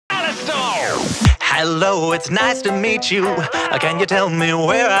Hello, it's nice to meet you. Can you tell me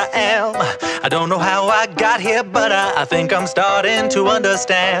where I am? I don't know how I got here, but I think I'm starting to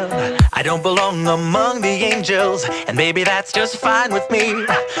understand. I don't belong among the angels, and maybe that's just fine with me.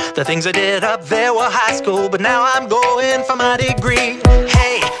 The things I did up there were high school, but now I'm going for my degree.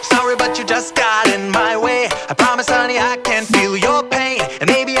 Hey, sorry, but you just got in my way. I promise, honey, I can feel your pain, and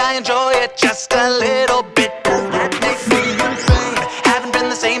maybe I enjoy it just a little bit. That makes me insane. Haven't been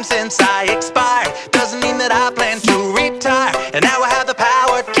the same since I expired. Doesn't mean that I plan to retire. And now I have the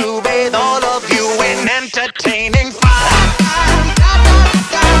power to bathe all of you in entertaining fire.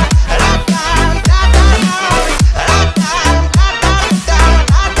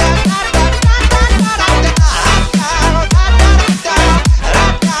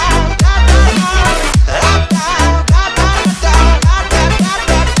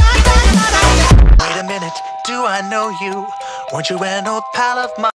 Wait a minute, do I know you? Weren't you an old pal of mine?